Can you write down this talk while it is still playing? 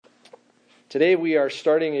Today we are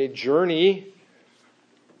starting a journey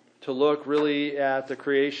to look really at the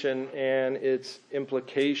creation and its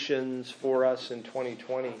implications for us in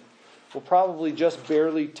 2020. We'll probably just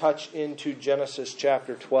barely touch into Genesis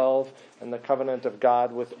chapter 12 and the covenant of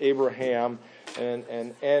God with Abraham and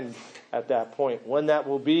end at that point. When that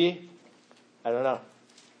will be, I don't know.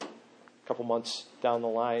 A couple months down the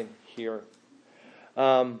line here.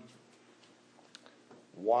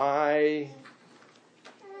 Why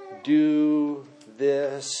do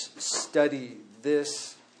this study?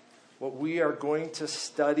 What we are going to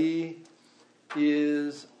study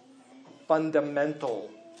is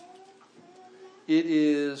fundamental. It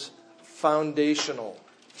is foundational.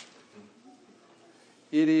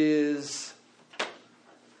 It is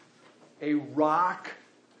a rock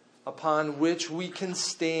upon which we can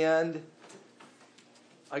stand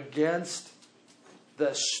against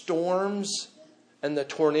the storms and the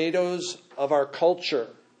tornadoes of our culture.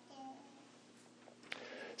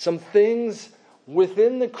 Some things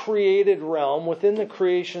within the created realm, within the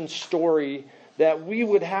creation story, that we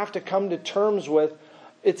would have to come to terms with.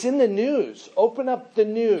 It's in the news. Open up the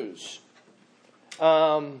news.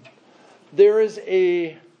 There is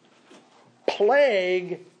a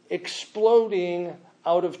plague exploding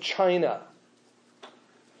out of China.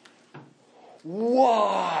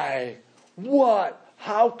 Why? What?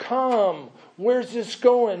 How come? Where's this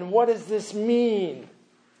going? What does this mean?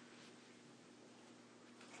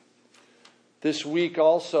 This week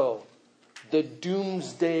also, the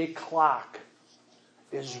doomsday clock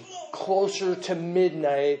is closer to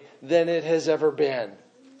midnight than it has ever been.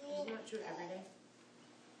 Isn't that true every day?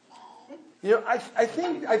 You know, I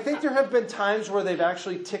think there have been times where they've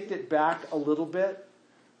actually ticked it back a little bit,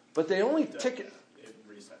 but they only tick it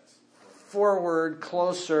forward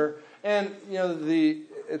closer. And you know,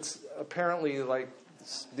 it's apparently like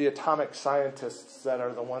the atomic scientists that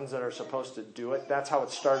are the ones that are supposed to do it. That's how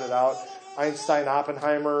it started out. Einstein,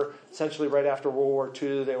 Oppenheimer, essentially right after World War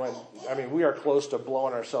II, they went, we are close to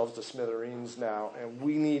blowing ourselves to smithereens now, and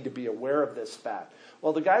we need to be aware of this fact.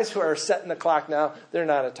 Well, the guys who are setting the clock now, they're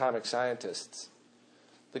not atomic scientists.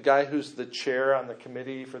 The guy who's the chair on the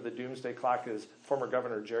committee for the doomsday clock is former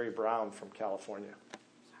Governor Jerry Brown from California.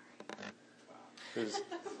 He's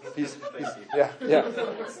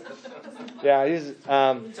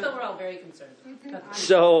Until we're all very concerned.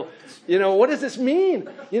 So, what does this mean?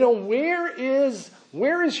 Where is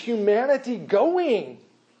humanity going?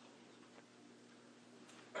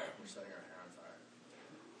 We're setting our hair on fire.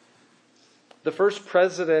 The first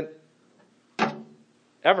president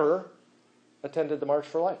ever attended the March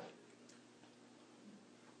for Life.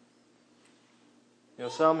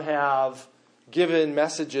 Some have given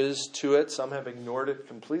messages to it. Some have ignored it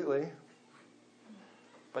completely.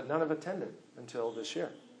 But none have attended until this year.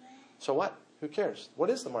 So what? Who cares? What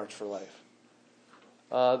is the March for Life?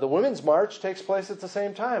 The Women's March takes place at the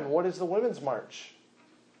same time. What is the Women's March?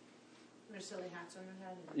 Wear silly hats on their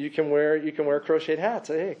head. You can wear crocheted hats.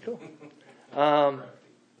 Hey, cool.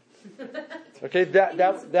 Okay,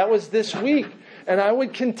 that was this week. And I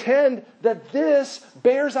would contend that this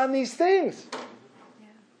bears on these things.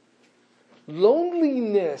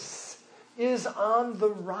 Loneliness is on the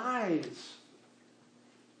rise.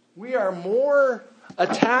 We are more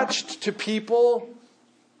attached to people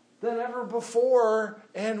than ever before,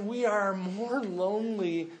 and we are more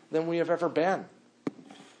lonely than we have ever been.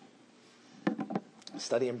 A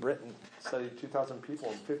study in Britain studied 2,000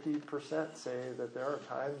 people, and 50% say that there are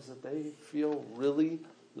times that they feel really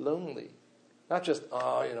lonely. Not just,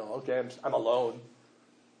 I'm alone.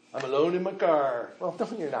 I'm alone in my car. Well, no,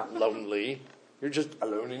 you're not lonely. You're just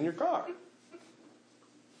alone in your car.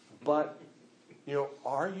 But,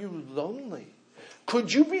 are you lonely?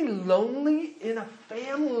 Could you be lonely in a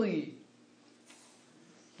family?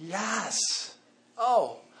 Yes.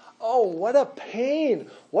 Oh, what a pain.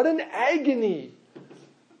 What an agony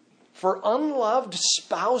for unloved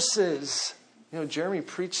spouses. Jeremy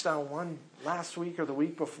preached on one last week or the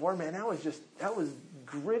week before. Man, that was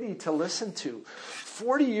gritty to listen to.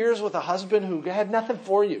 40 years with a husband who had nothing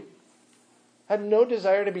for you. Had no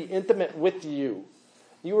desire to be intimate with you.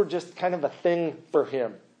 You were just kind of a thing for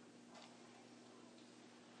him.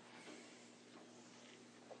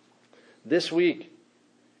 This week,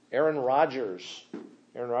 Aaron Rodgers?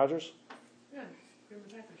 Yeah,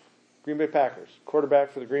 Green Bay Packers.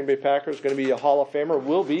 Quarterback for the Green Bay Packers. Going to be a Hall of Famer.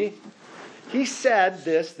 Will be. He said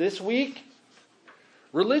this week.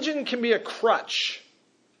 Religion can be a crutch.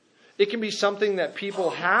 It can be something that people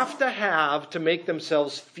have to make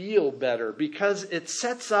themselves feel better because it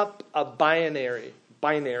sets up a binary.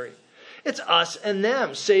 It's us and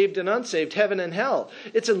them, saved and unsaved, heaven and hell.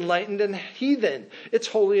 It's enlightened and heathen. It's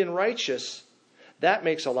holy and righteous. That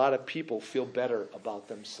makes a lot of people feel better about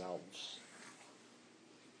themselves.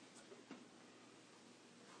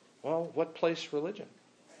 Well, what place religion?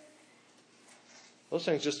 Those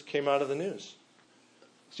things just came out of the news.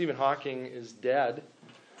 Stephen Hawking is dead.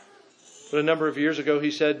 But a number of years ago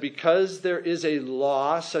he said, because there is a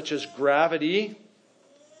law such as gravity,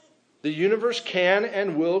 the universe can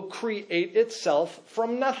and will create itself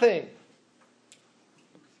from nothing.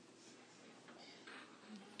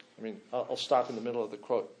 I mean, I'll stop in the middle of the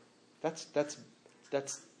quote. That's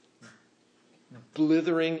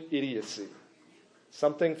blithering idiocy.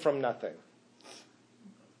 Something from nothing.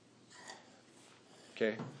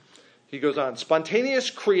 Okay. He goes on. Spontaneous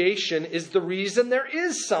creation is the reason there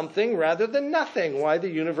is something rather than nothing. Why the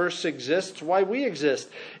universe exists, why we exist.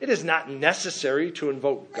 It is not necessary to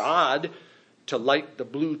invoke God to light the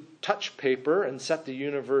blue touch paper and set the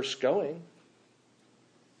universe going.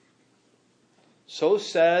 So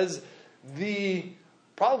says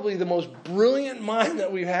probably the most brilliant mind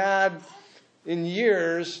that we've had in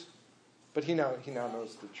years, but he now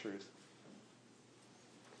knows the truth.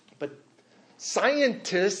 But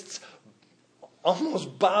scientists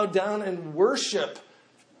almost bow down and worship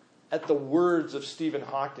at the words of Stephen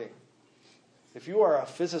Hawking. If you are a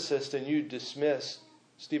physicist and you dismiss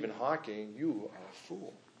Stephen Hawking, you are a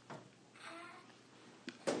fool.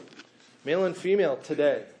 Male and female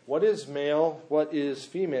today. What is male? What is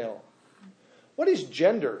female? What is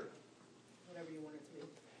gender? Whatever you want it to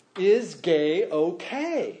be. Is gay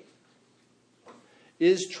okay?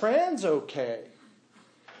 Is trans okay?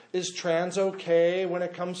 Is trans okay when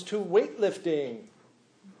it comes to weightlifting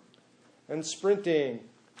and sprinting?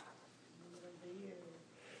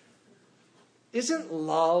 Isn't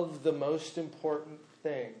love the most important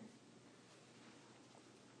thing?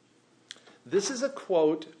 This is a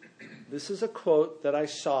quote that I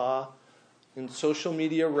saw in social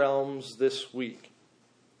media realms this week.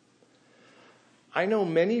 I know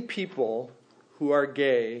many people who are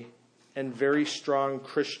gay and very strong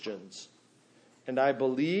Christians, and I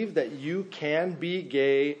believe that you can be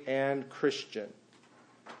gay and Christian.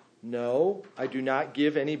 No, I do not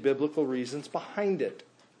give any biblical reasons behind it.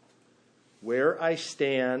 Where I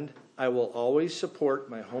stand, I will always support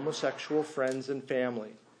my homosexual friends and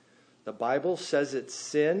family. The Bible says it's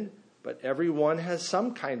sin, but everyone has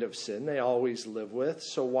some kind of sin they always live with,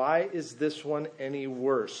 so why is this one any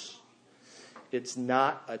worse? It's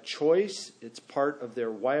not a choice. It's part of their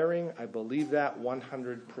wiring. I believe that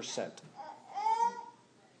 100%.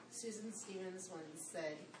 Susan Stevens once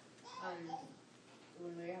said,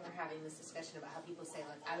 when we were having this discussion about how people say,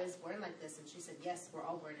 like, I was born like this, and she said, yes, we're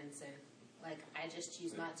all born in sin. Like, I just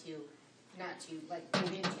choose not to like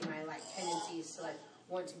give into my like tendencies to like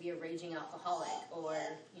want to be a raging alcoholic or,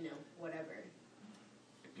 whatever.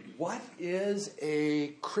 What is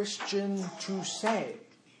a Christian to say?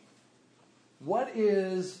 What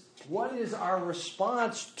is our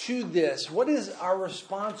response to this? What is our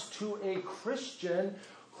response to a Christian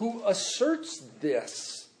who asserts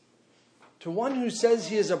this? To one who says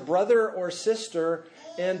he is a brother or sister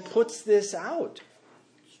and puts this out?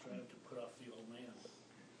 Just trying to put off the old man.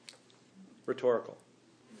 Rhetorical.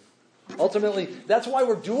 Ultimately, that's why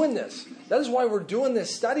we're doing this. That is why we're doing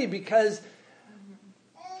this study, because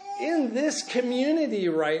in this community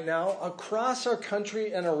right now, across our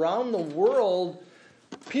country and around the world,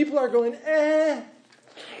 people are going,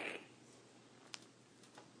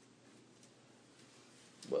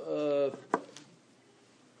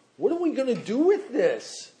 what are we going to do with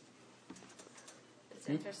this? It's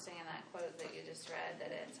interesting in that quote that you just read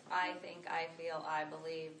that it's I think, I feel, I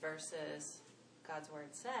believe versus God's word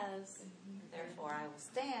says, therefore I will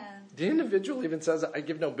stand. The individual even says, I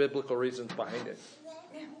give no biblical reasons behind it.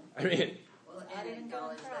 I mean, well, and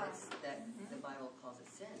acknowledge that the Bible calls it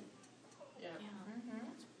sin. Yeah.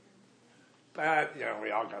 but,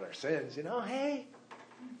 we all got our sins, hey.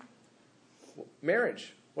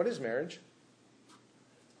 Marriage. What is marriage?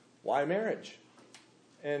 Why marriage?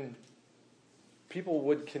 And people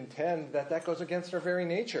would contend that goes against our very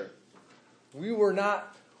nature. We were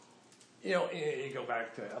not, you go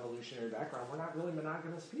back to evolutionary background, we're not really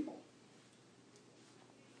monogamous people.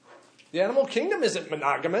 The animal kingdom isn't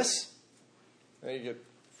monogamous. You get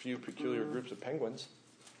a few peculiar groups of penguins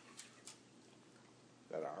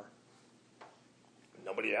that are.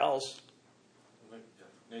 Nobody else. I think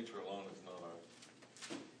nature alone is not a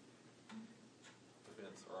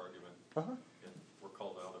defense or argument. Uh-huh. Yeah, we're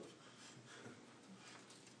called out of.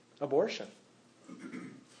 Abortion.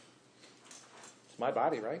 It's my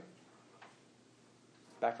body, right?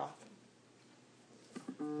 Back off.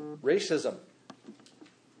 Racism.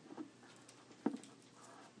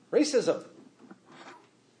 Racism.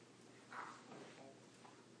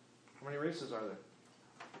 How many races are there?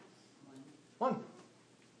 One.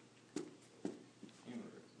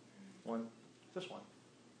 One. Just one.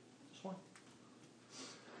 Just one.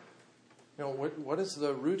 You know, what is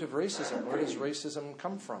the root of racism? Where does racism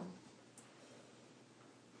come from?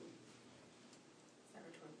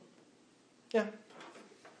 Yeah.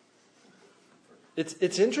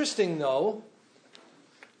 It's interesting though.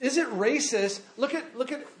 Is it racist? Look at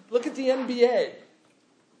the NBA.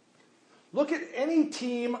 Look at any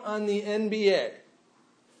team on the NBA.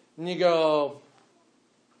 And you go,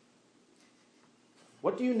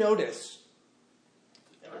 what do you notice?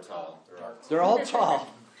 They're tall. They're all tall.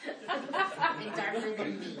 And darker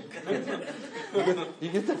than me. You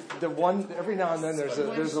get the one every now and then. There's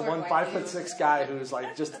the one 5'6" guy who's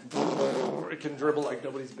like just can dribble like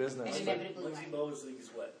nobody's business. And inevitably Muggsy right. Bogues, I think, is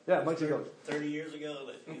what? Yeah, Muggsy Bogues. 30 years ago,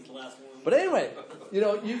 that he's the last one. But anyway,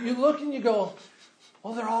 you look and you go,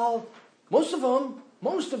 well, they're all, most of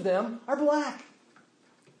them are black.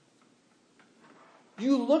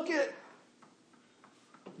 You look at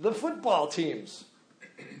the football teams,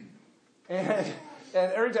 and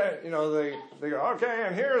every time, they go, okay,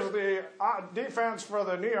 and here's the defense for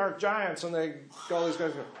the New York Giants, and they go, all these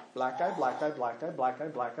guys go, black guy, black guy, black guy, black guy,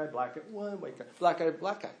 black guy, black guy, white guy, black guy,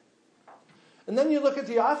 black guy. And then you look at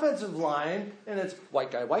the offensive line, and it's white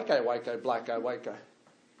guy, white guy, white guy, black guy, white guy.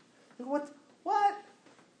 What?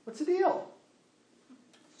 What's the deal?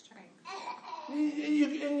 Strange.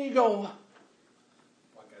 And you go,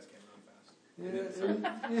 Black guys can't run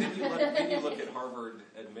fast. Then you look at Harvard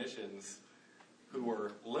admissions, who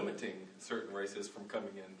were limiting certain races from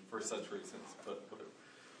coming in for such reasons. But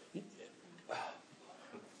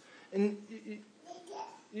and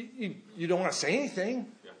you don't want to say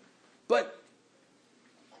anything, yeah. but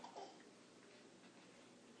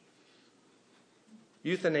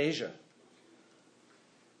euthanasia.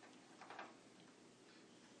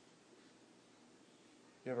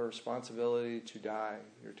 You have a responsibility to die.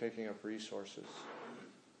 You're taking up resources.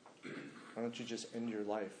 Why don't you just end your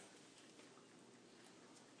life?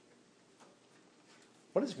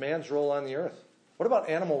 What is man's role on the earth? What about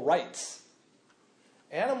animal rights?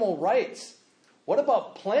 Animal rights. What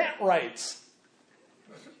about plant rights?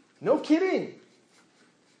 No kidding.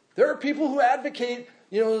 There are people who advocate,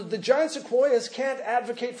 the giant sequoias can't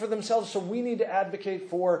advocate for themselves, so we need to advocate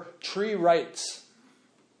for tree rights.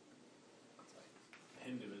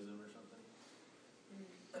 Hinduism or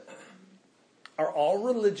something. Are all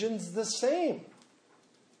religions the same?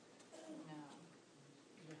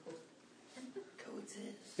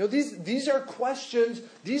 No. These are questions.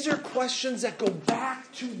 These are questions that go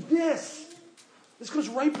back to this. This goes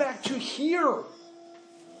right back to here.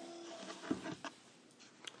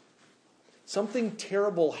 Something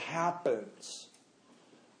terrible happens.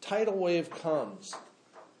 Tidal wave comes.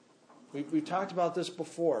 We've talked about this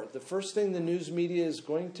before. The first thing the news media is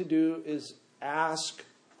going to do is ask,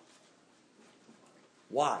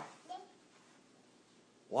 why?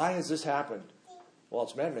 Why has this happened? Well,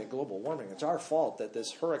 it's man-made global warming. It's our fault that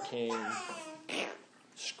this hurricane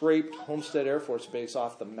scraped Homestead Air Force Base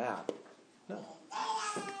off the map. No.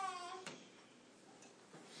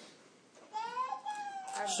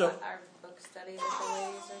 Our book study that the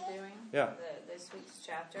ladies are doing, Yeah. this week's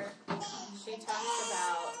chapter, she talks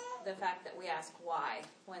about the fact that we ask why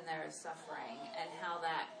when there is suffering, and how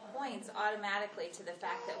that points automatically to the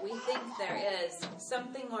fact that we think there is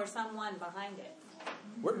something or someone behind it.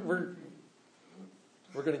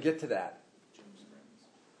 We're going to get to that.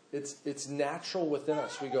 It's natural within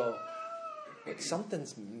us. We go,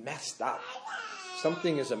 something's messed up.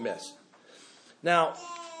 Something is amiss. Now,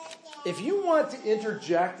 if you want to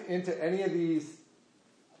interject into any of these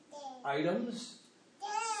items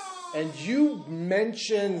and you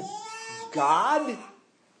mention God,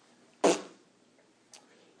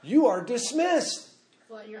 you are dismissed.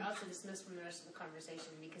 Well, you're also dismissed from the rest of the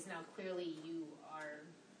conversation because now clearly you are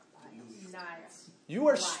not. You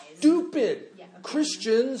are wise. stupid. Yeah.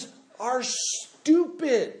 Christians are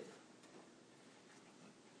stupid.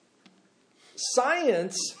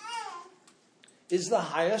 Science is the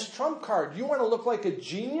highest trump card. You want to look like a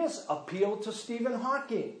genius? Appeal to Stephen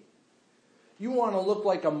Hawking. You want to look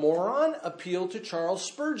like a moron? Appeal to Charles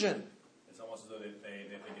Spurgeon. It's almost as though they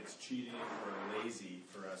think it's cheating or lazy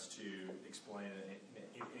for us to explain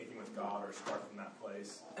anything with God or start from that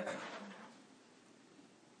place.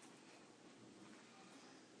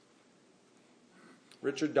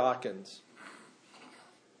 Richard Dawkins.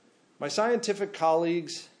 My scientific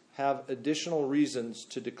colleagues have additional reasons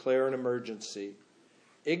to declare an emergency.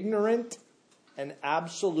 Ignorant and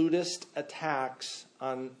absolutist attacks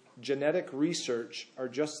on genetic research are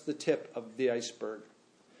just the tip of the iceberg.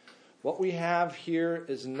 What we have here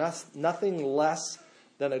is nothing less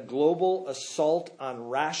than a global assault on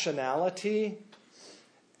rationality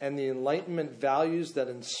and the Enlightenment values that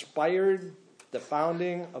inspired the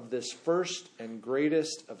founding of this first and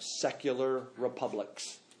greatest of secular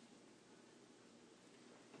republics.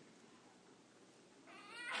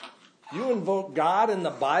 You invoke God in the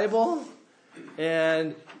Bible,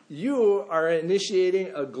 and you are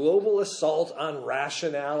initiating a global assault on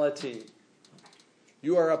rationality.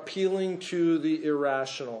 You are appealing to the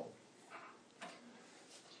irrational.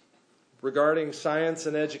 Regarding science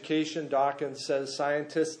and education, Dawkins says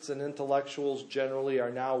scientists and intellectuals generally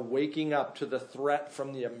are now waking up to the threat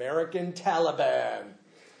from the American Taliban.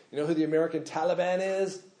 You know who the American Taliban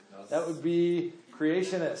is? That would be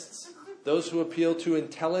creationists, those who appeal to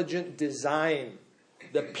intelligent design,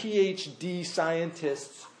 the PhD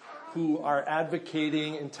scientists who are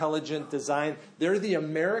advocating intelligent design. They're the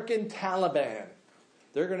American Taliban.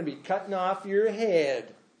 They're going to be cutting off your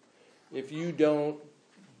head if you don't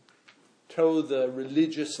toe the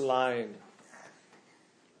religious line.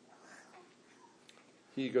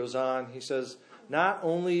 He goes on, he says, not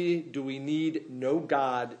only do we need no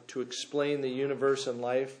God to explain the universe and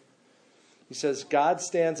life, he says, God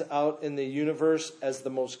stands out in the universe as the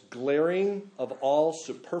most glaring of all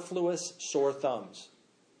superfluous sore thumbs.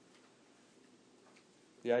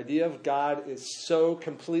 The idea of God is so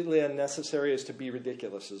completely unnecessary as to be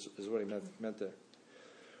ridiculous, is what he meant there.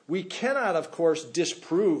 We cannot, of course,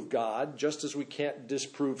 disprove God, just as we can't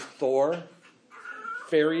disprove Thor,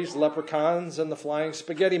 fairies, leprechauns, and the flying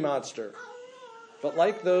spaghetti monster. But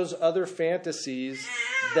like those other fantasies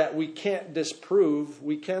that we can't disprove,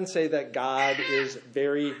 we can say that God is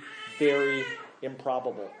very, very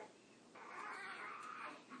improbable.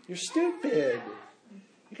 You're stupid.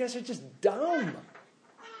 You guys are just dumb.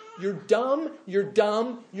 You're dumb, you're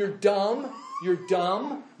dumb, you're dumb, you're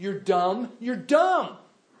dumb, you're dumb, you're dumb.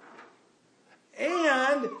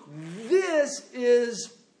 And this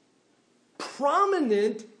is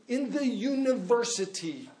prominent in the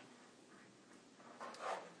university.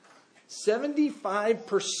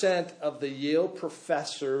 75% of the Yale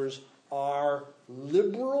professors are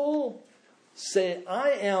liberal. Say,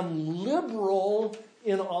 I am liberal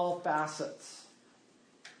in all facets.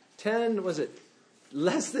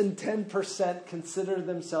 Less than 10% consider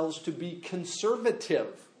themselves to be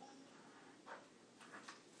conservative.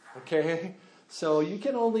 Okay? So you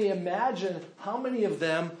can only imagine how many of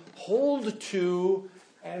them hold to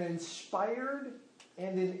an inspired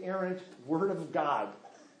and inerrant Word of God.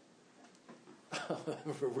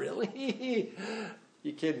 Really?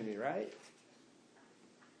 You kidding me, right?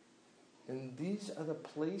 And these are the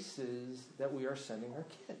places that we are sending our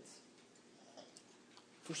kids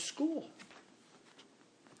for school.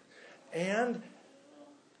 And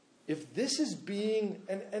if this is being,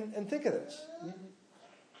 and think of this,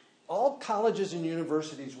 all colleges and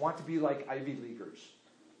universities want to be like Ivy Leaguers,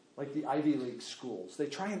 like the Ivy League schools. They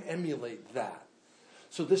try and emulate that.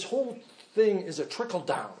 So this whole thing is a trickle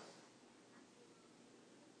down.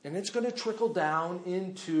 And it's going to trickle down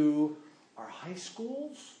into our high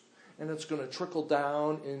schools, and it's going to trickle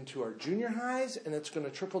down into our junior highs, and it's going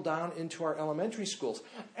to trickle down into our elementary schools.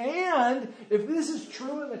 And if this is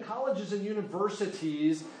true in the colleges and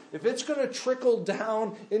universities, if it's going to trickle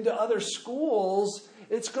down into other schools,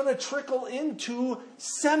 it's going to trickle into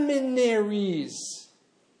seminaries,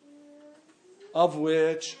 of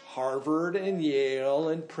which Harvard and Yale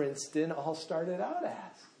and Princeton all started out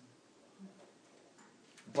as,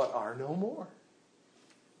 but are no more.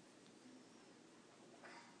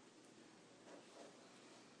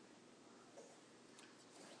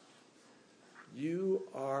 You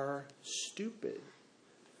are stupid.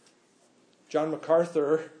 John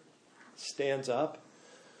MacArthur stands up,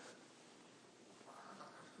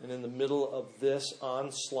 and in the middle of this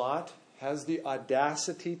onslaught has the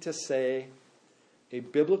audacity to say, a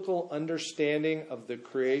biblical understanding of the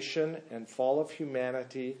creation and fall of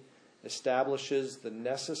humanity establishes the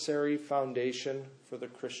necessary foundation for the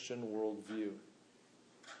Christian worldview.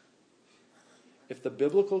 If the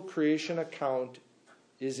biblical creation account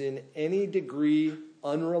is in any degree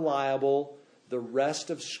unreliable, the rest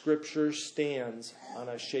of Scripture stands on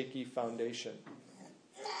a shaky foundation.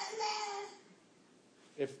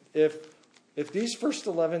 If these first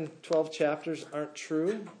 12 chapters aren't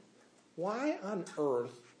true, why on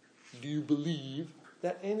earth do you believe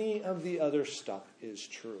that any of the other stuff is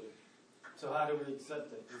true? So how do we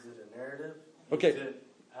accept it? Is it a narrative? Okay. Is it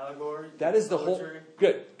allegory? That is the whole... Poetry?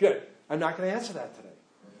 Good. I'm not going to answer that today.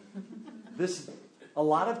 a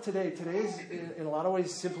lot of today's in a lot of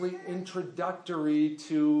ways simply introductory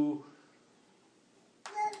to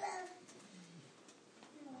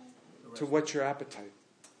what's your appetite,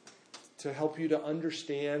 to help you to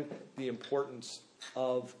understand the importance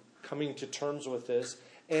of coming to terms with this.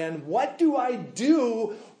 And what do I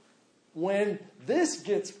do when this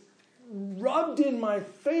gets rubbed in my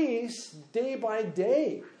face day by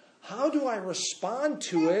day? How do I respond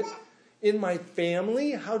to it in my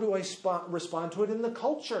family? How do I respond to it in the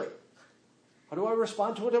culture? How do I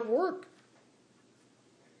respond to it at work?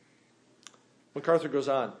 MacArthur goes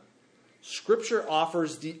on. Scripture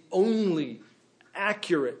offers the only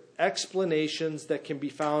accurate explanations that can be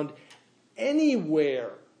found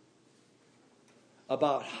anywhere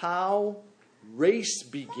about how race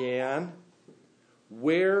began,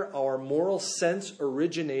 where our moral sense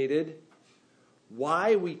originated,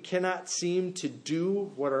 why we cannot seem to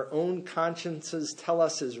do what our own consciences tell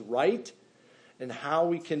us is right, and how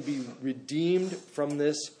we can be redeemed from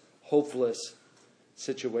this hopeless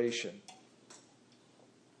situation.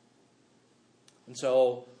 And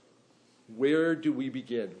so, where do we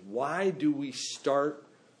begin? Why do we start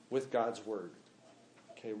with God's Word?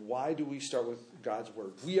 Okay, why do we start with God's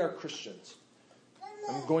Word? We are Christians.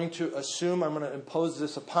 I'm going to impose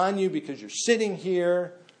this upon you because you're sitting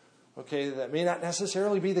here. Okay, that may not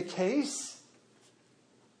necessarily be the case.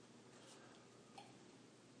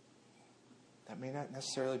 That may not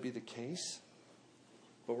necessarily be the case.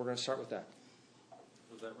 But we're going to start with that.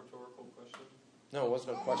 Was that a rhetorical question? No, it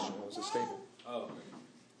wasn't a question. It was a statement. Oh.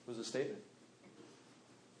 It was a statement.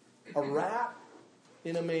 A rat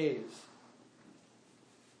in a maze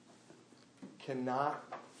cannot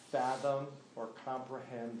fathom or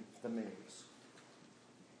comprehend the maze.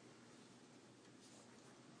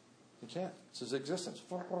 You can't. It's his existence.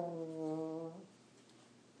 Okay?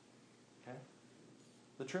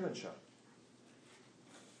 The Truman Show.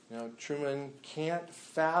 Truman can't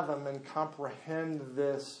fathom and comprehend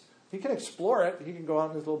this. He can explore it. He can go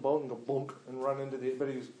out in his little boat and go boom and run into the... But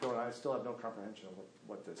he's going, I still have no comprehension of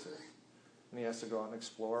what this is. And he has to go out and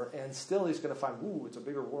explore. And still he's going to find, ooh, it's a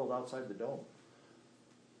bigger world outside the dome.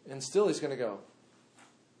 And still he's going to go,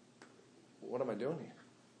 what am I doing here?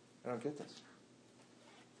 I don't get this.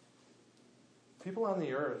 People on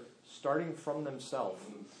the earth, starting from themselves,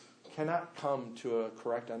 cannot come to a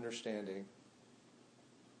correct understanding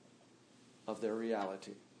of their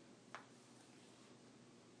reality.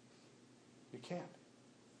 You can't.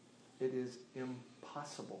 It is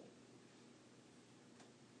impossible.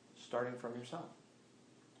 Starting from yourself.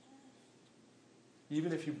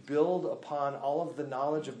 Even if you build upon all of the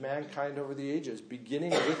knowledge of mankind over the ages,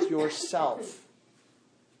 beginning with yourself,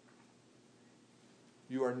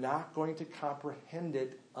 you are not going to comprehend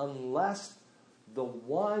it unless the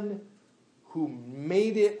one who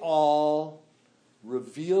made it all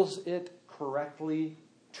reveals it correctly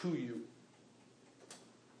to you.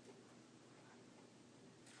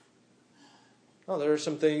 Oh, there are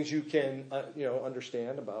some things you can,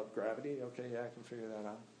 understand about gravity. Okay, yeah, I can figure that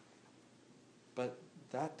out. But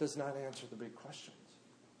that does not answer the big questions.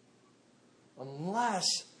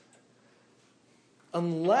 Unless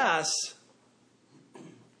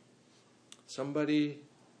somebody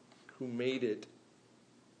who made it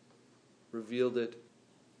revealed it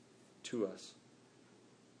to us.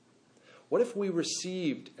 What if we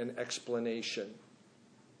received an explanation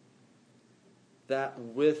that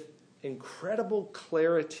with incredible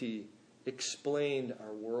clarity explained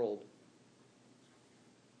our world?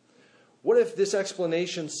 What if this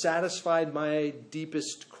explanation satisfied my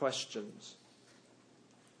deepest questions?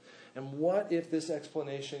 And what if this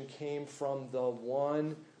explanation came from the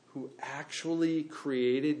one who actually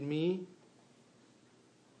created me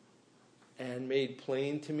and made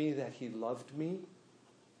plain to me that he loved me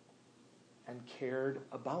and cared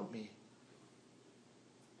about me?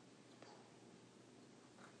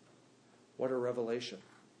 What a revelation.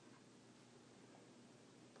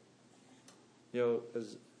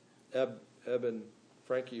 As Eb and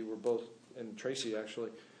Frankie were both, and Tracy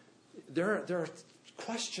actually, there are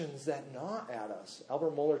questions that gnaw at us.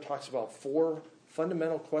 Albert Mohler talks about 4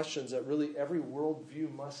 fundamental questions that really every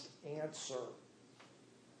worldview must answer.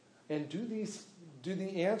 And do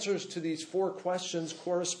the answers to these 4 questions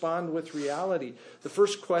correspond with reality? The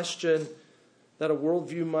first question that a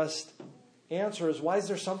worldview must answer is, why is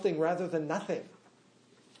there something rather than nothing?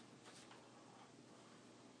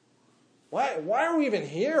 Why are we even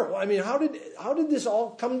here? Well, I mean, how did this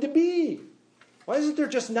all come to be? Why isn't there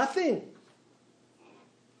just nothing?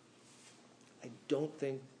 I don't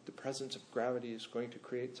think the presence of gravity is going to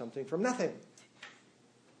create something from nothing.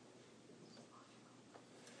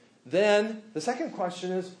 Then the second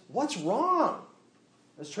question is, what's wrong?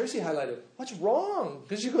 as Tracy highlighted, what's wrong?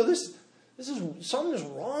 Because you go, this is, something is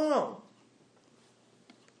wrong.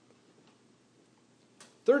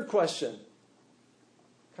 Third question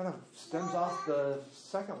kind of stems off the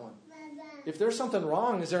second one. If there's something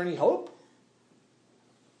wrong, is there any hope?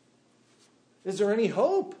 Is there any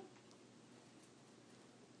hope?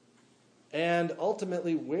 And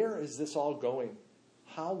ultimately, where is this all going?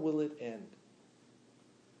 How will it end?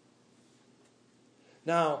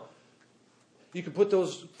 Now, you can put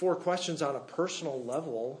those 4 questions on a personal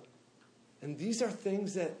level, and these are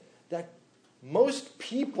things that most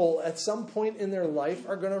people at some point in their life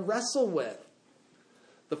are going to wrestle with.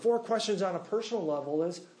 The 4 questions on a personal level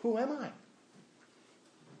is, who am I?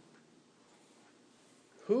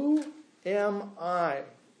 Who am I?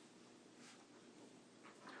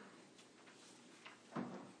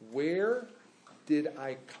 Where did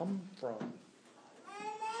I come from?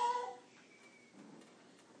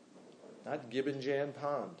 Not Gibbon Jan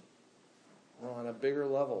Pond. No, on a bigger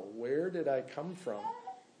level. Where did I come from?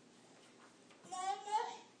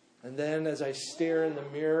 And then as I stare in the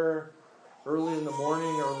mirror early in the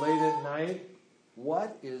morning or late at night,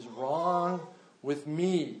 what is wrong with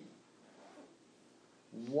me?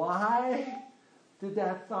 Why did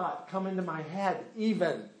that thought come into my head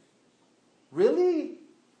even? Really?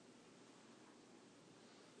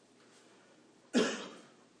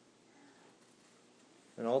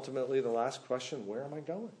 And ultimately, the last question, where am I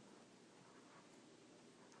going?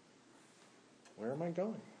 Where am I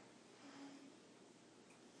going?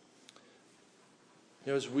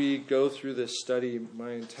 As we go through this study,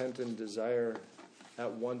 my intent and desire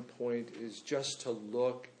at one point is just to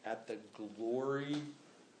look at the glory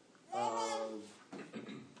of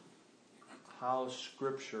how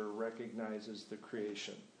Scripture recognizes the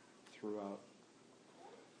creation throughout.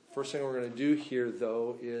 First thing we're going to do here,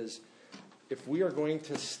 though, is if we are going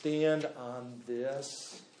to stand on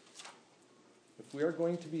this, if we are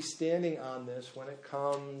going to be standing on this when it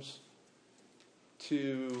comes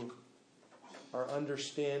to our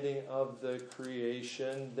understanding of the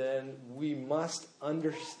creation, then we must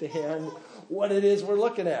understand what it is we're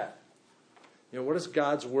looking at. What does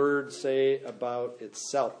God's Word say about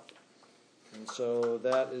itself? And so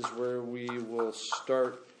that is where we will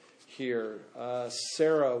start here.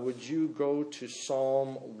 Sarah, would you go to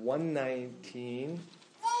Psalm 119?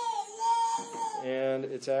 And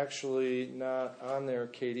it's actually not on there,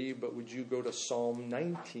 Katie, but would you go to Psalm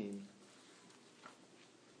 19?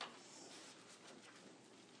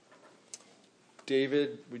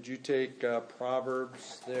 David, would you take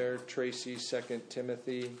Proverbs there? Tracy, 2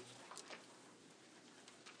 Timothy.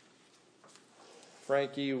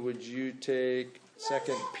 Frankie, would you take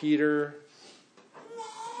 2 Peter?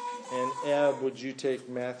 And Eb, would you take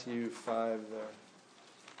Matthew 5 there?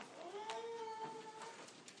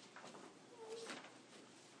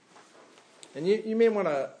 And you may want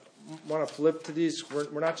to flip to these.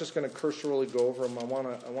 We're not just going to cursorily go over them. I want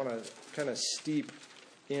to kind of steep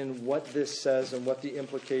in what this says and what the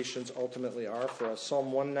implications ultimately are for us.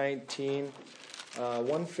 Psalm 119,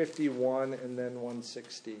 151, and then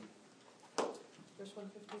 160. Verse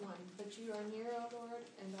 151. But you are near, O Lord,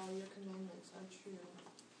 and all your commandments are true.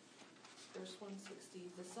 Verse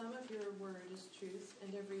 160. The sum of your word is truth,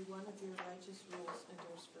 and every one of your righteous rules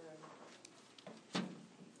endures forever.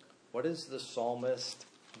 What is the psalmist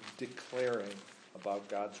declaring about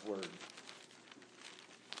God's word?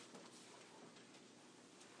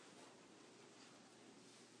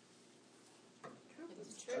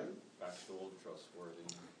 It's true. Factual, trustworthy.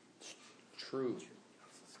 True.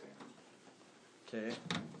 Okay.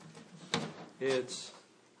 Is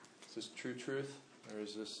this true truth? Or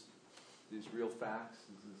is this these real facts?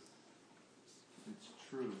 It's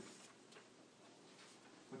true.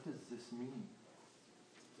 What does this mean?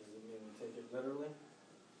 Does it mean we take it literally?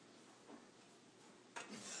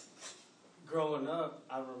 Growing up,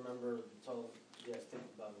 I remember told, yes, take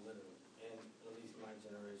the Bible literally. And at least my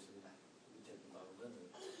generation, we take the Bible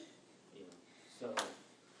literally. So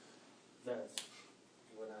that's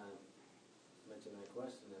when I mentioned that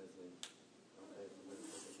question as in, okay, if we're going to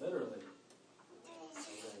take it literally, I'm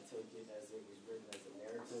going to take it as it was written as a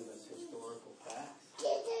narrative, as historical facts.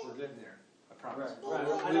 We're getting there. I promise. Right.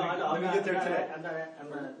 I know. Let me get there today.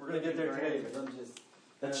 We're going to get there today, but I'm just...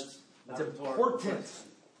 That's not important.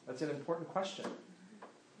 That's an important question.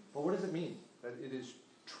 But what does it mean that it is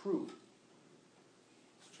true?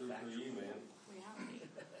 It's true for you, man. Reality.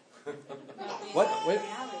 What? Wait.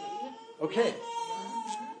 Reality. Okay.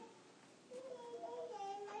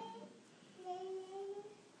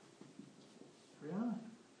 Reality.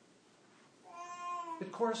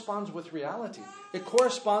 It corresponds with reality. It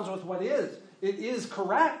corresponds with what is. It is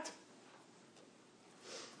correct.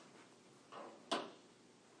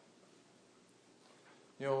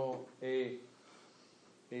 a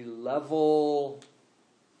level,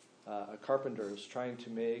 a carpenter is trying to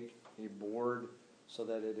make a board so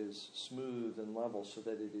that it is smooth and level, so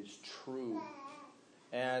that it is true.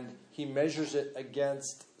 And he measures it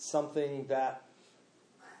against something that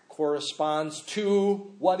corresponds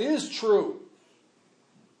to what is true.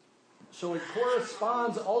 So it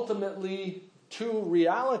corresponds ultimately to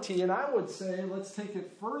reality. And I would say, let's take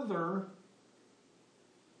it further.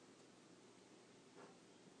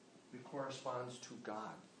 It corresponds to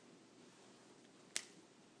God.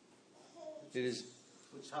 It is.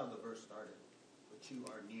 Which is how the verse started. But you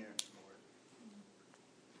are near, Lord.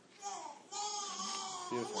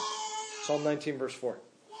 Beautiful. Psalm 19, verse 4.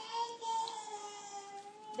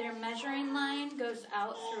 Their measuring line goes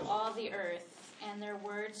out through all the earth, and their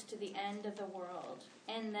words to the end of the world.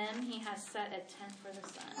 In them he has set a tent for the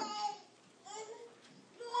sun.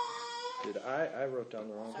 Did I wrote down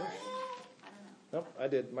the wrong Sorry. verse. I don't know. Nope, I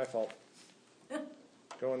did. My fault.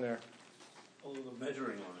 Go in there. Oh, the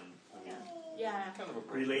measuring line. I mean, Yeah. Kind of a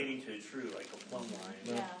relating to true, like a plumb line.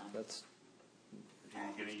 No, Yeah. that's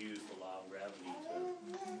If you're going to use the law of gravity to.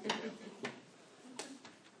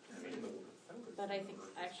 But I think,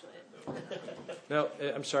 actually, no.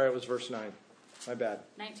 I'm sorry. It was verse 9. My bad.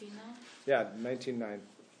 19 though? Yeah, 19:9.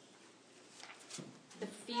 The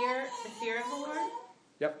fear of the Lord?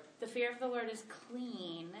 Yep. The fear of the Lord is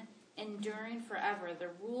clean, enduring forever. The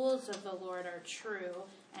rules of the Lord are true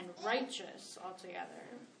and righteous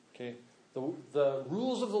altogether. Okay. The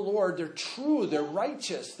rules of the Lord, they're true, they're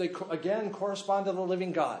righteous. They, again, correspond to the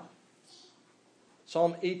living God.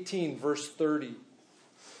 Psalm 18, verse 30.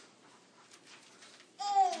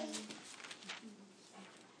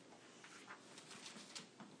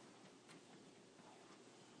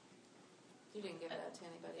 You didn't give that to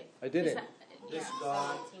anybody. I didn't. This Yeah.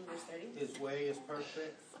 God, 18 verse 30. his way is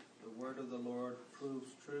perfect. The word of the Lord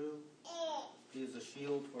proves true. He is a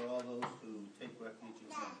shield for all those who take refuge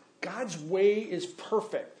in him. God's way is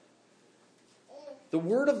perfect. The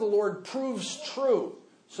word of the Lord proves true.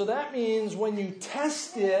 So that means when you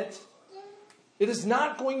test it, it is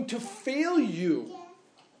not going to fail you.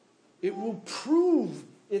 It will prove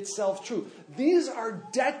itself true. These are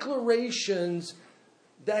declarations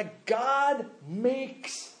that God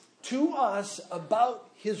makes to us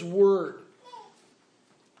about his word.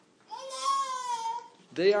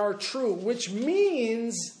 They are true, which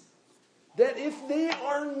means that if they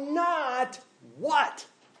are not, what?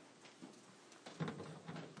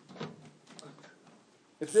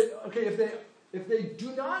 If they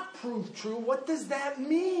do not prove true, what does that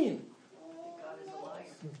mean?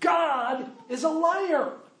 God is a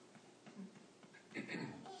liar.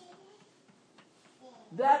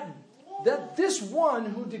 That this one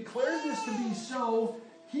who declared this to be so,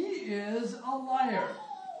 he is a liar.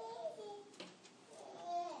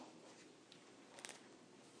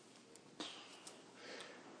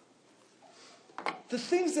 The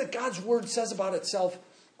things that God's word says about itself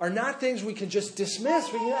are not things we can just dismiss.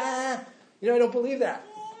 I don't believe that.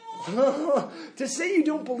 To say you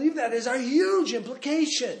don't believe that is a huge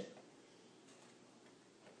implication.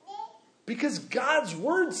 Because God's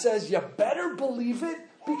word says you better believe it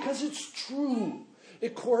because it's true.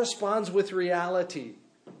 It corresponds with reality.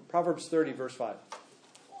 Proverbs 30, verse 5.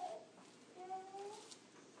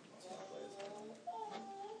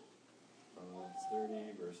 Proverbs 30,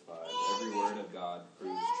 verse 5. Every word of God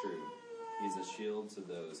proves true. He is a shield to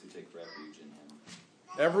those who take refuge in him.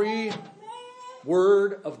 Every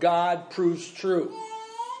word of God proves true.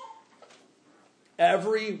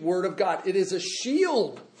 Every word of God. It is a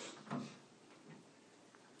shield.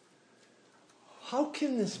 How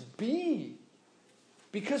can this be?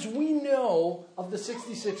 Because we know of the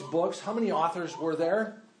 66 books, how many authors were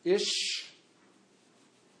there? Ish.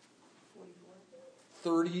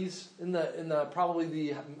 30s, in the probably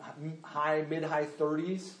the mid-high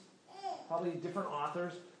 30s. Probably different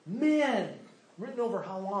authors. Men! Written over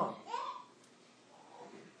how long?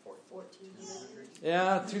 1400.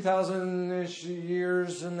 Yeah, 2,000-ish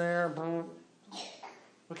years in there.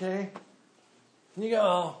 Okay? And you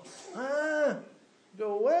go,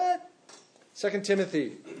 what? 2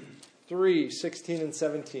 Timothy 3, 16 and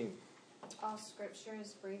 17. All Scripture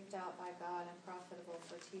is breathed out by God and profitable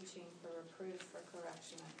for teaching, for reproof, for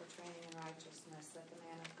correction, and for training in righteousness, that the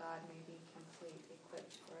man of God may be complete,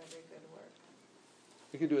 equipped for every good work.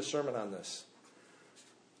 We could do a sermon on this.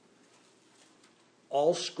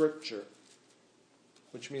 All Scripture,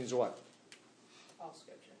 which means what? All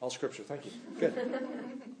Scripture. All Scripture, thank you. Good. The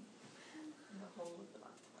whole of the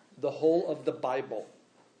Bible. The whole of the Bible.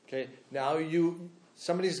 Okay, now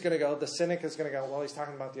somebody's going to go, the cynic is going to go, well, he's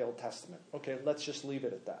talking about the Old Testament. Okay, let's just leave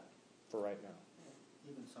it at that for right now.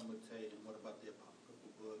 Even some would say, what about the apocryphal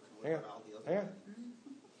books? What Hang on. about all the other Hang on. things?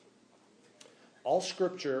 All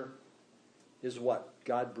Scripture is what?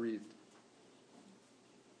 God breathed.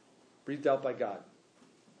 Breathed out by God.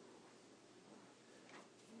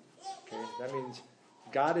 Okay, that means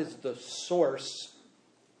God is the source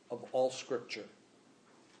of all Scripture.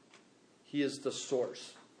 He is the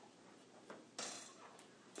source.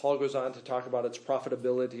 Paul goes on to talk about its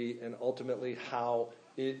profitability and ultimately how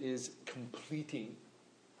it is completing.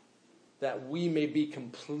 That we may be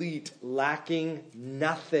complete, lacking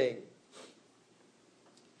nothing.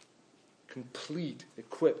 Complete,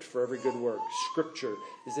 equipped for every good work. Scripture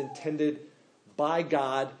is intended by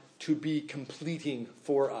God to be completing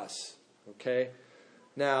for us. Okay?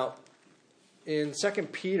 Now, in 2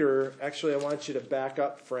 Peter, actually I want you to back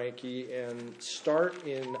up, Frankie, and start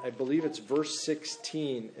in, I believe it's verse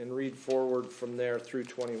 16, and read forward from there through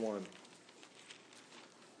 21.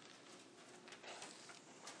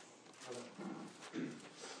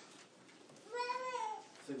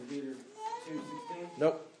 Second Peter 2:16.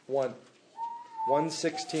 Nope, 1.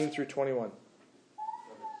 1:16 through 21. Okay.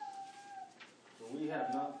 For we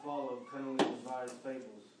have not followed cunningly devised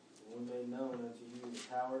fables, but we made known unto you the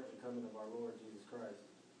power and coming of our Lord Jesus Christ,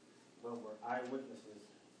 but were eyewitnesses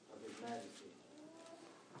of his majesty.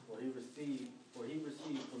 For he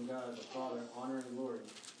received from God the Father honor and glory,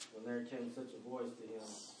 when there came such a voice to him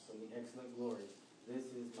from the excellent glory, This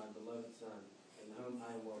is my beloved Son, in whom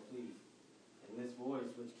I am well pleased. And this voice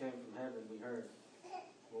which came from heaven we heard,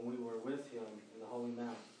 when we were with him in the holy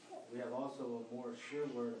mount. We have also a more sure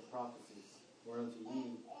word of prophecy, whereunto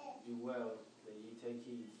ye do well that ye take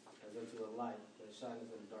heed, as unto a light that shineth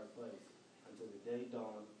in a dark place, until the day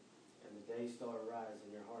dawn and the day star rise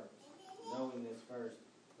in your hearts. Knowing this first,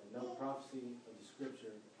 that no prophecy of the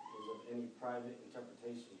Scripture is of any private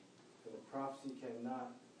interpretation. For the prophecy came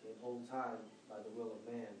not in old time by the will of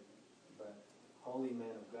man, but holy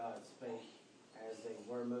men of God spake as they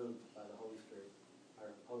were moved by the Holy Spirit, or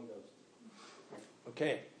Holy Ghost.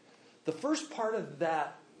 Okay. The first part of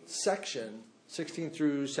that section, 16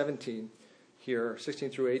 through 17 here, 16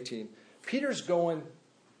 through 18, Peter's going,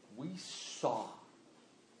 we saw.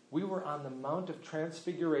 We were on the Mount of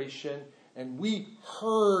Transfiguration, and we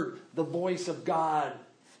heard the voice of God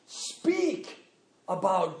speak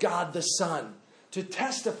about God the Son, to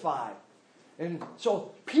testify. And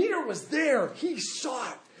so Peter was there. He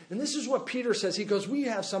saw it. And this is what Peter says. He goes, we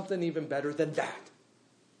have something even better than that.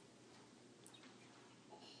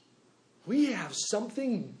 We have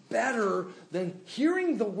something better than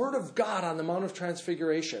hearing the Word of God on the Mount of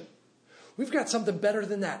Transfiguration. We've got something better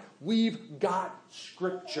than that. We've got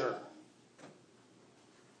Scripture.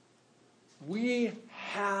 We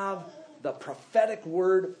have the prophetic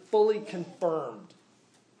word fully confirmed.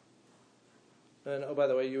 And, oh, by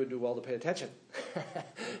the way, you would do well to pay attention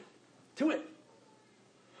to it.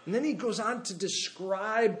 And then he goes on to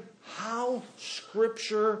describe how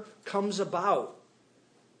Scripture comes about.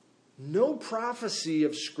 No prophecy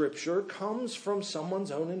of Scripture comes from someone's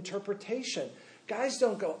own interpretation. Guys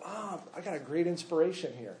don't go, I got a great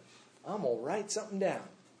inspiration here. I'm going to write something down.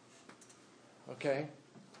 Okay?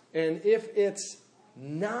 And if it's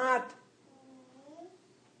not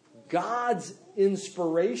God's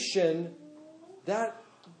inspiration, that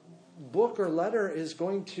book or letter is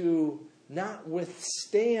going to not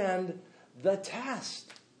withstand the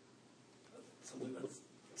test. Something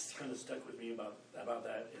that's kind of stuck with me about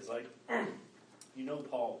that is like,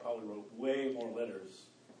 Paul probably wrote way more letters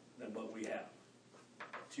than what we have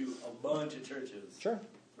to a bunch of churches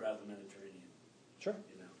throughout the Mediterranean. Sure.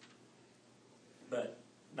 But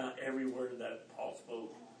not every word that Paul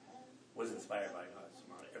spoke was inspired by God. So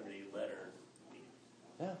not every letter.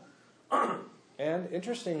 Yeah. And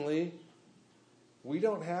interestingly, we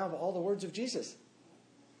don't have all the words of Jesus.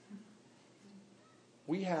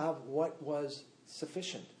 We have what was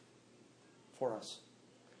sufficient for us.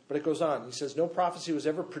 But it goes on. He says, no prophecy was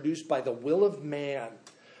ever produced by the will of man,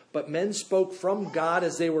 but men spoke from God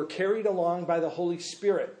as they were carried along by the Holy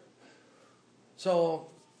Spirit. So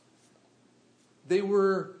they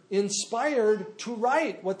were inspired to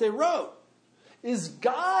write what they wrote. Is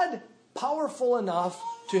God powerful enough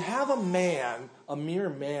to have a mere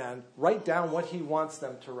man, write down what he wants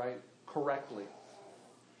them to write correctly?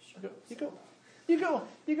 You go.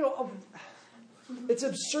 Oh, it's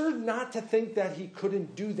absurd not to think that he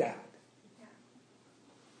couldn't do that.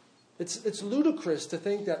 It's ludicrous to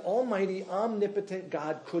think that almighty, omnipotent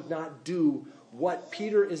God could not do what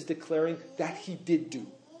Peter is declaring that he did do.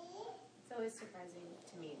 It's always surprising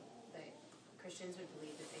to me that Christians would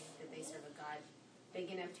believe that they serve a God big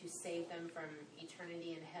enough to save them from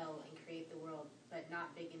eternity in hell and create the world, but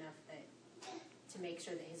not big enough that to make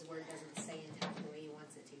sure that His Word doesn't stay intact the way He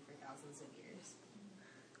wants it to for thousands of years.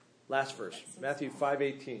 Last verse, Matthew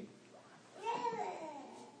 5:18.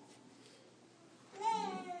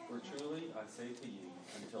 For truly I say to you,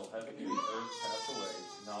 until heaven and earth pass away,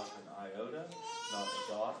 not an iota, not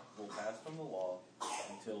a dot will pass from the law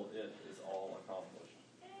until it is all accomplished.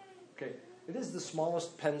 Okay, it is the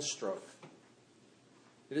smallest pen stroke.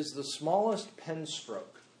 It is the smallest pen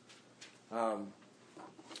stroke.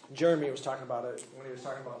 Jeremy was talking about it when he was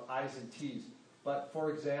talking about I's and T's. But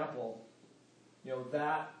for example,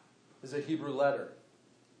 that is a Hebrew letter.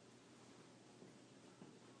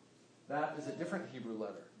 That is a different Hebrew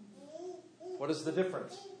letter. What is the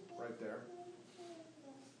difference right there?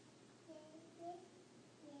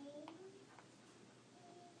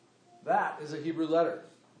 That is a Hebrew letter.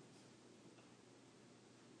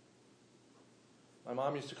 My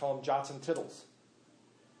mom used to call them jots and tittles.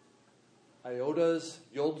 Iotas,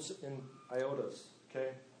 yods, and iotas. Okay?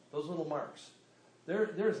 Those little marks.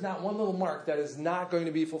 There's not one little mark that is not going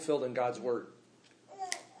to be fulfilled in God's Word.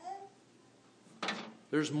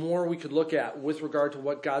 There's more we could look at with regard to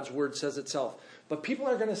what God's Word says itself. But people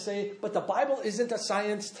are going to say, but the Bible isn't a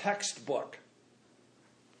science textbook.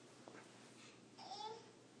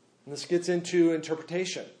 And this gets into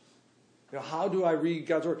interpretation. How do I read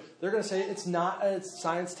God's Word? They're going to say it's not a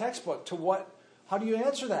science textbook. To what? How do you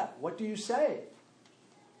answer that? What do you say?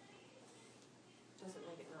 Doesn't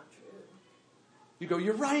make it not true. You go,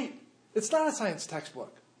 you're right. It's not a science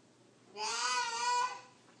textbook.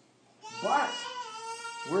 But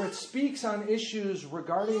where it speaks on issues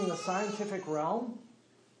regarding the scientific realm,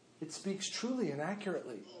 it speaks truly and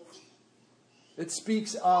accurately. It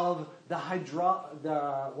speaks of the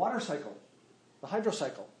water cycle, the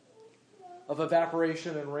hydrocycle of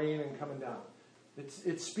evaporation and rain and coming down.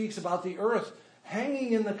 It speaks about the earth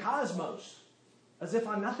hanging in the cosmos as if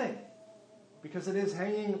on nothing. Because it is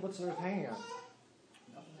hanging, what's the earth hanging on?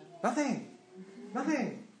 Nothing.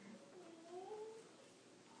 Nothing.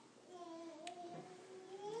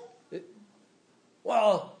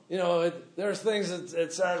 There's things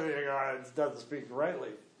it says, it doesn't speak rightly.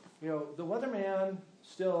 The weatherman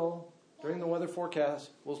still, during the weather forecast,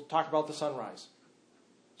 will talk about the sunrise.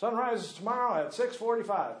 Sunrise is tomorrow at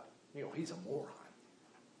 6:45. He's a moron.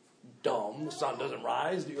 Dumb. The sun doesn't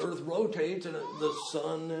rise. The earth rotates, and the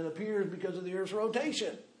sun appears because of the earth's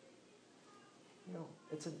rotation.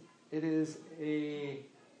 It is a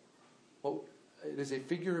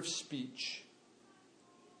figure of speech.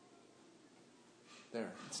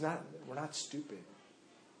 There. We're not stupid.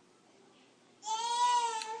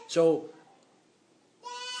 So,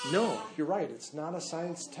 no, you're right. It's not a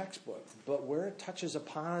science textbook. But where it touches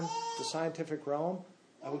upon the scientific realm,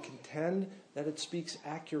 I would contend that it speaks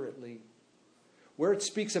accurately. Where it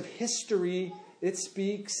speaks of history, it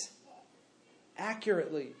speaks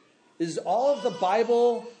accurately. Is all of the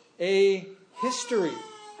Bible a history?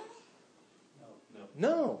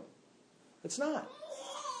 No, it's not.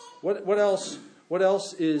 What else? What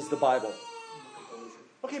else is the Bible?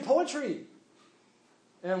 Okay, poetry.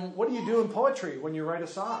 And what do you do in poetry when you write a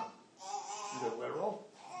song? You go literal.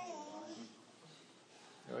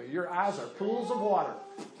 Your eyes are pools of water.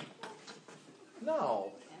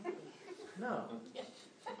 No.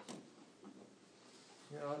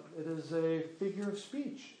 It is a figure of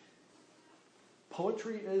speech.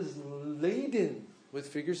 Poetry is laden with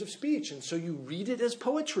figures of speech, and so you read it as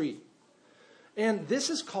poetry. And this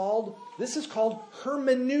is called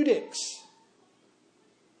hermeneutics.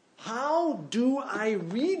 How do I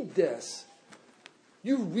read this?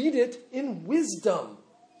 You read it in wisdom.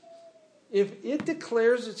 If it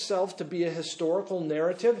declares itself to be a historical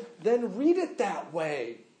narrative, then read it that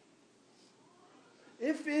way.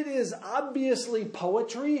 If it is obviously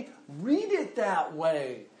poetry, read it that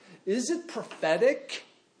way. Is it prophetic?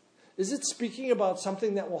 Is it speaking about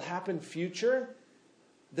something that will happen future?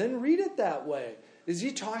 Then read it that way. Is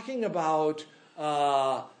he talking about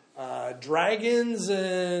dragons?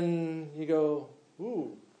 And you go,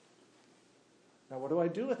 ooh. Now what do I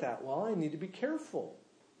do with that? Well, I need to be careful.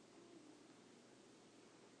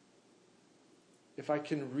 If I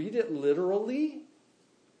can read it literally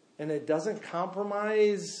and it doesn't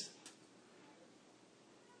compromise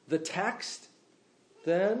the text,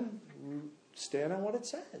 then stand on what it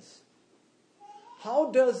says.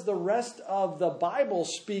 How does the rest of the Bible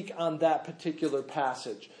speak on that particular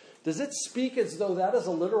passage? Does it speak as though that is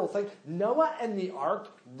a literal thing? Noah and the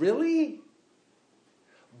ark, really?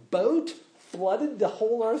 Boat flooded the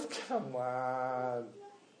whole earth? Come on.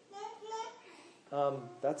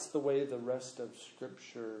 That's the way the rest of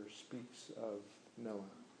Scripture speaks of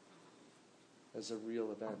Noah as a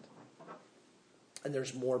real event. And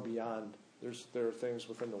there's more beyond There are things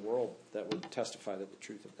within the world that would testify to the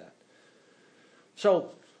truth of that.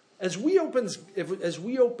 So, as we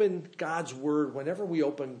open God's Word, whenever we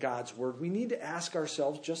open God's Word, we need to ask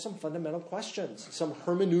ourselves just some fundamental questions, some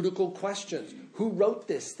hermeneutical questions. Who wrote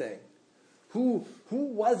this thing? Who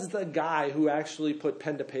was the guy who actually put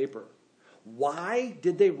pen to paper? Why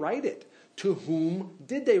did they write it? To whom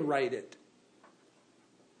did they write it?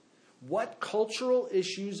 What cultural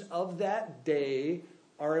issues of that day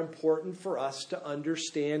are important for us to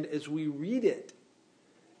understand as we read it?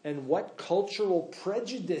 And what cultural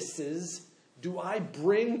prejudices do I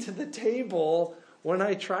bring to the table when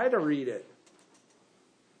I try to read it?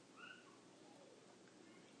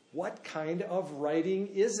 What kind of writing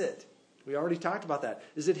is it? We already talked about that.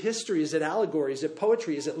 Is it history? Is it allegory? Is it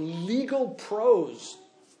poetry? Is it legal prose?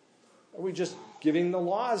 Are we just giving the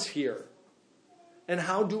laws here? And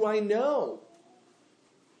how do I know?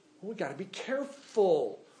 Well, we've got to be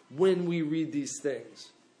careful when we read these things.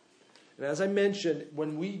 And as I mentioned,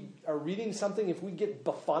 when we are reading something, if we get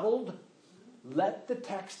befuddled, let the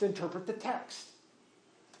text interpret the text.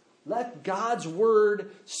 Let God's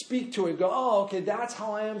Word speak to it. Go, oh, okay, that's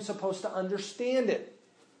how I am supposed to understand it.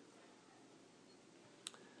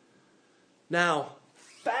 Now,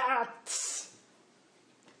 facts.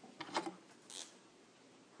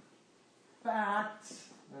 Facts.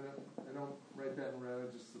 I don't write that in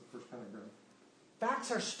red, just the first pentagram.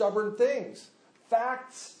 Facts are stubborn things.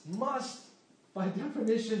 Facts must, by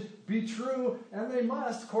definition, be true, and they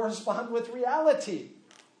must correspond with reality.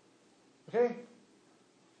 Okay?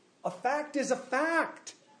 A fact is a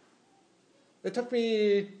fact. It took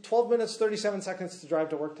me 12 minutes, 37 seconds to drive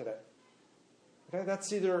to work today. Okay?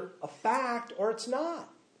 That's either a fact or it's not.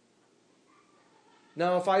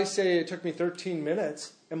 Now, if I say it took me 13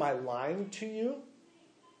 minutes, am I lying to you?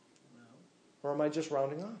 No. Or am I just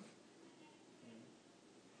rounding off?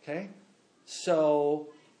 Okay? So,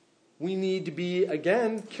 we need to be,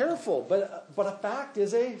 again, careful. But a fact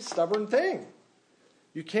is a stubborn thing.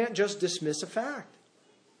 You can't just dismiss a fact.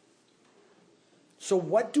 So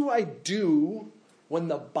what do I do when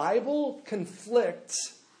the Bible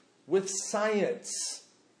conflicts with science?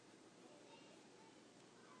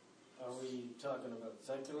 Are we talking about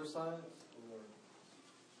secular science or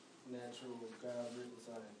natural, God-written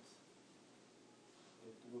science?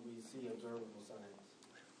 Will we see observable science?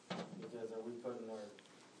 Because are we putting our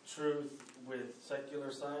truth with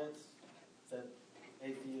secular science, that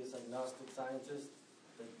atheist, agnostic scientists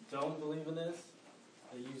that don't believe in this,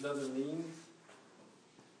 that use other means?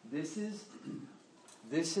 This is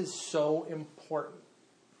so important.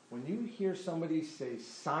 When you hear somebody say,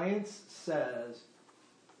 science says,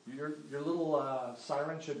 your little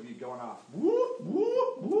siren should be going off. Whoop,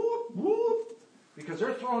 whoop, whoop, whoop. Because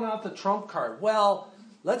they're throwing out the trump card. Well,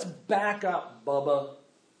 let's back up, Bubba,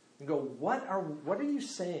 and go, what are you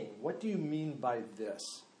saying? What do you mean by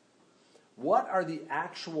this? What are the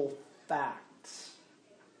actual facts?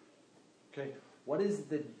 Okay, what is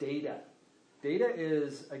the data? Data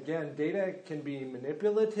is, again, data can be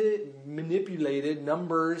manipulated,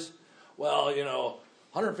 numbers. Well,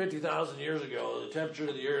 150,000 years ago, the temperature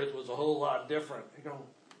of the earth was a whole lot different. You go,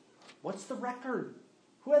 what's the record?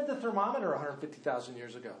 Who had the thermometer 150,000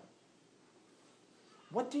 years ago?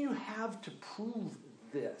 What do you have to prove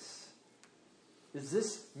this? Is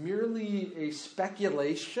this merely a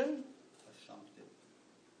speculation?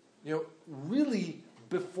 Really,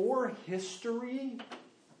 before history,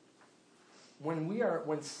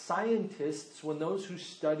 when scientists, when those who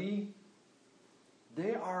study,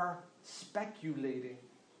 they are speculating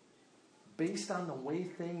based on the way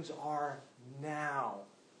things are now.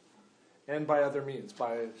 And by other means,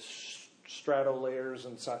 by strato layers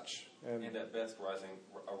and such. And at best,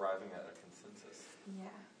 arriving at a consensus. Yeah.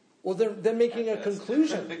 Well, they're making a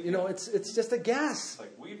conclusion. It's just a guess. It's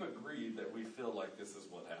like, we've agreed that we feel like this is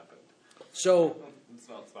what happened. So, it's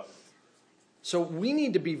not science. So we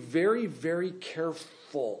need to be very, very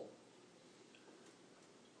careful.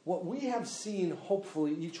 What we have seen,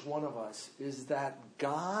 hopefully, each one of us, is that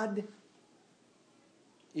God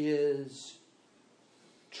is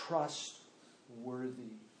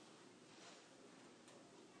trustworthy.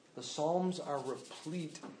 The Psalms are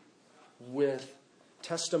replete with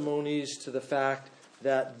testimonies to the fact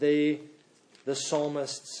that the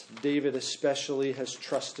psalmists, David especially, has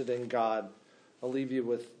trusted in God. I'll leave you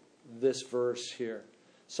with this verse here.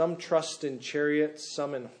 Some trust in chariots,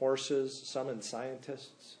 some in horses, some in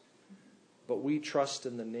scientists, but we trust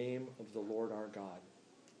in the name of the Lord our God,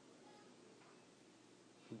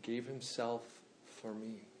 who gave himself for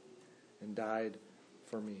me and died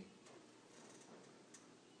for me.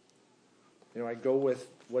 I go with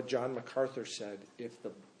what John MacArthur said. If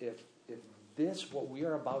this, what we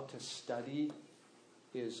are about to study,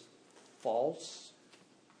 is false,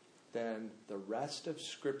 then the rest of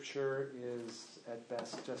Scripture is at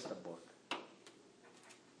best just a book.